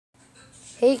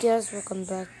Hey guys, welcome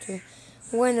back to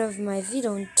one of my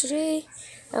videos. Today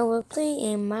I will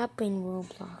play a map in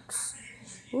Roblox.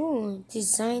 Ooh,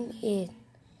 design it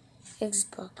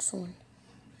Xbox One.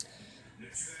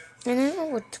 And I know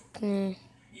what to play.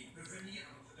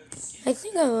 I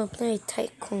think I will play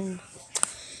Tycoon.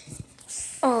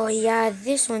 Oh yeah,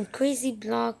 this one, Crazy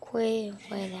Block Way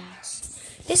White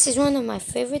Ass. This is one of my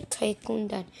favorite Tycoon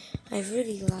that I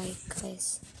really like,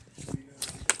 guys.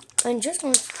 I'm just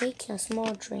going to take a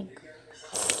small drink.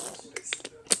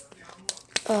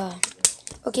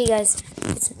 Okay guys,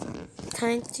 it's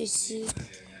time to see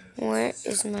where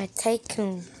is my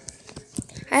Tycoon.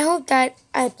 I hope that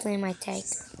I play my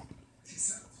Tycoon.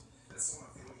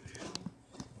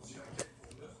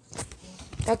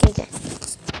 Okay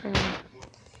guys,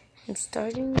 I'm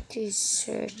starting to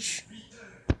search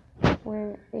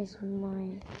where is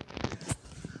mine.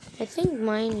 I think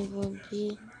mine will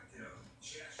be,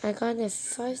 I got a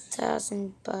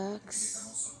 5,000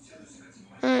 bucks.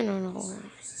 I don't know where.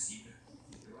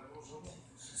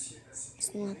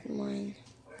 It's not mine.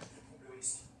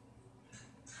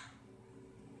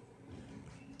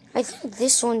 I think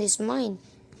this one is mine.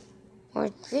 Or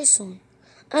this one.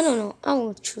 I don't know. I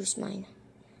will choose mine.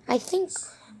 I think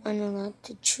I'm allowed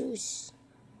to choose.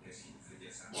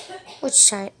 Which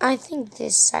side? I think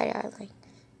this side I like.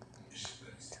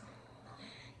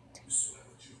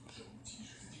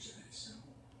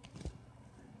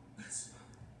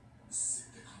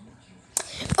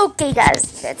 Okay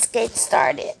guys, let's get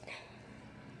started.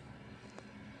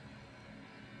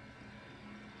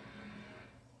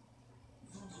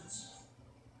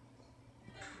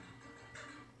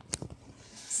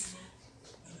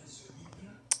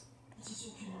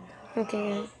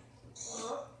 Okay.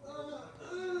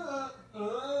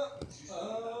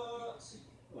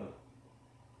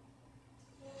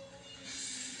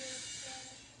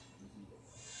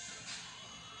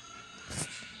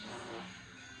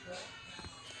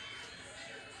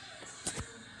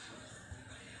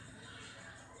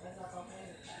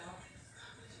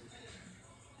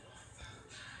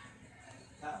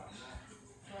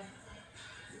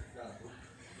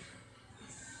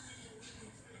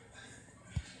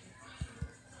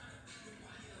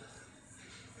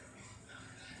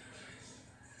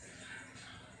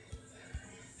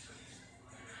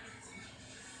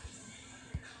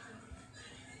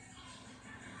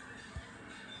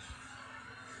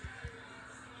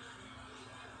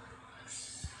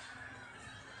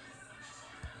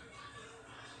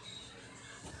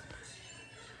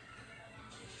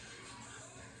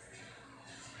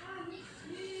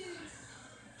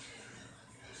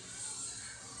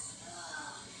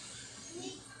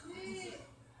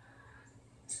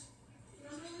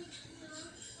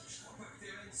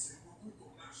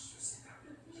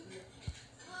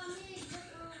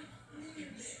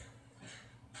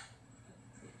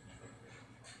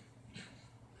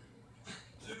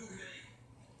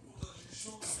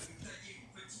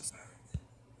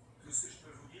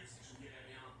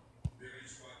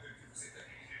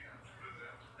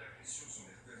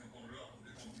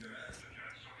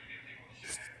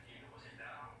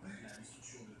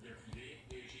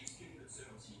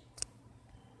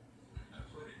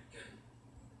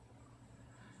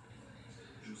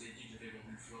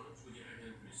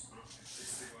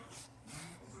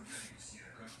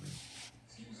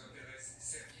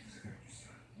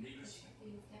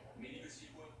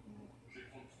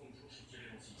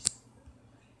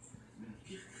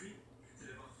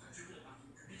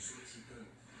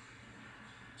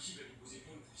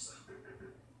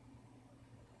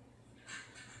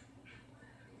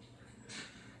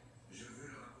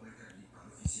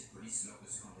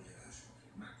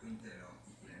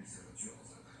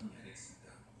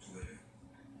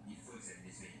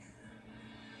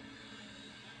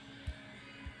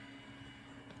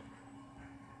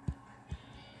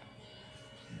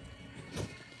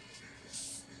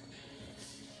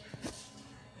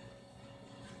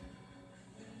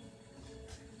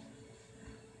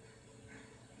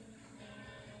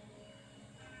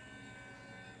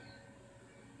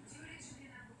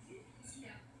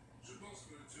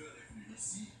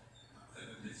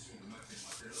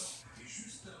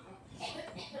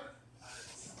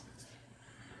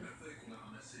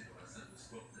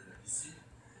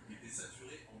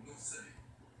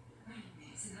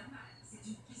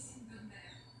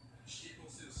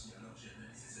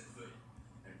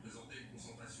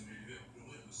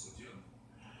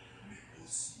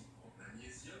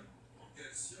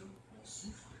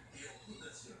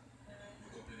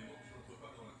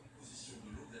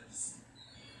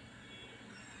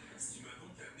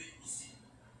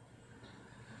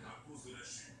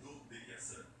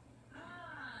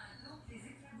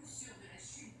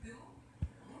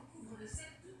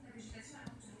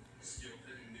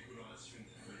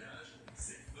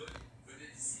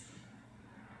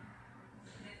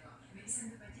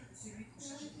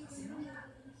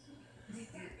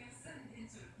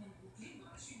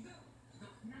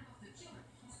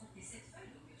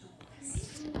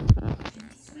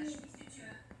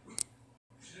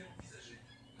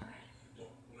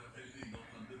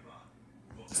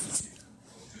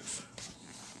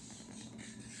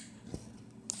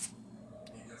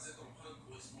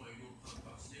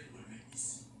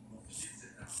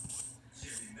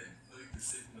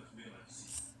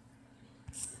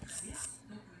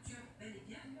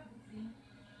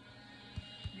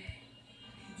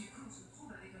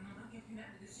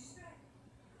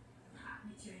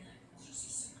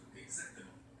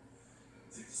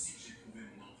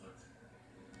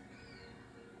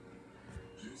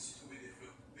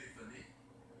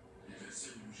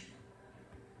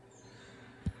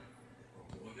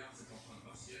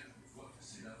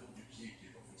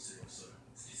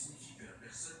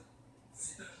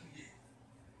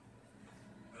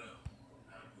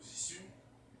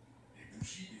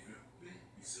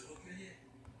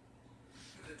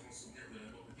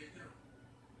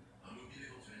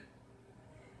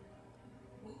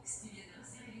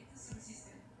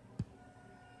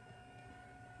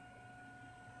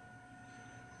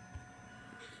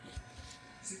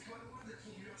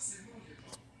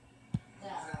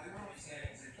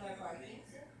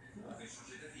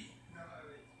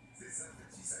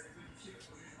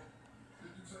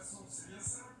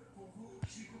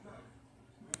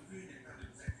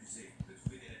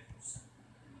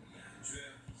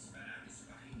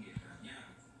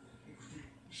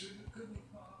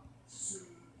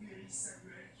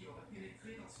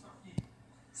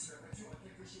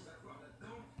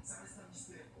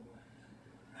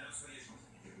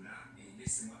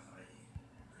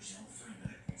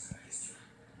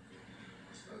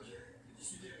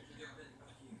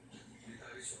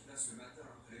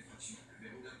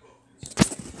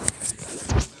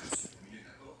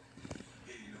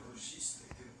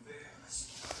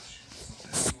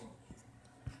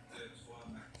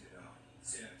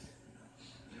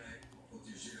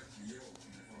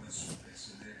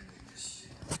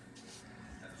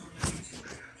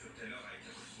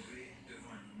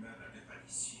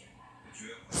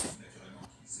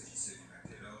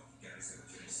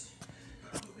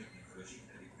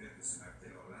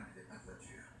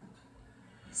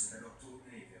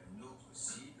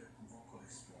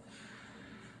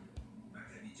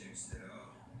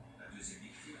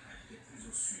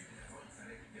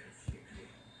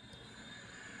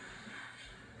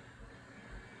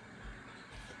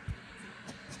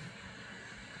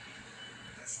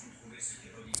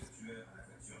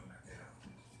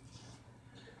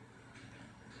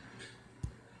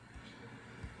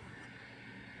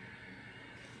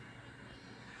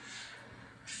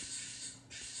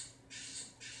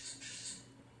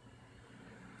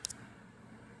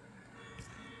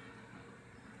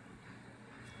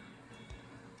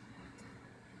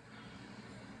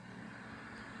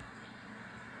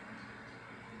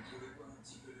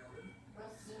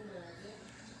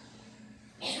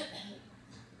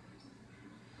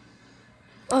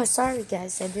 Oh, sorry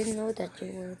guys, I didn't know that you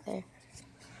were there.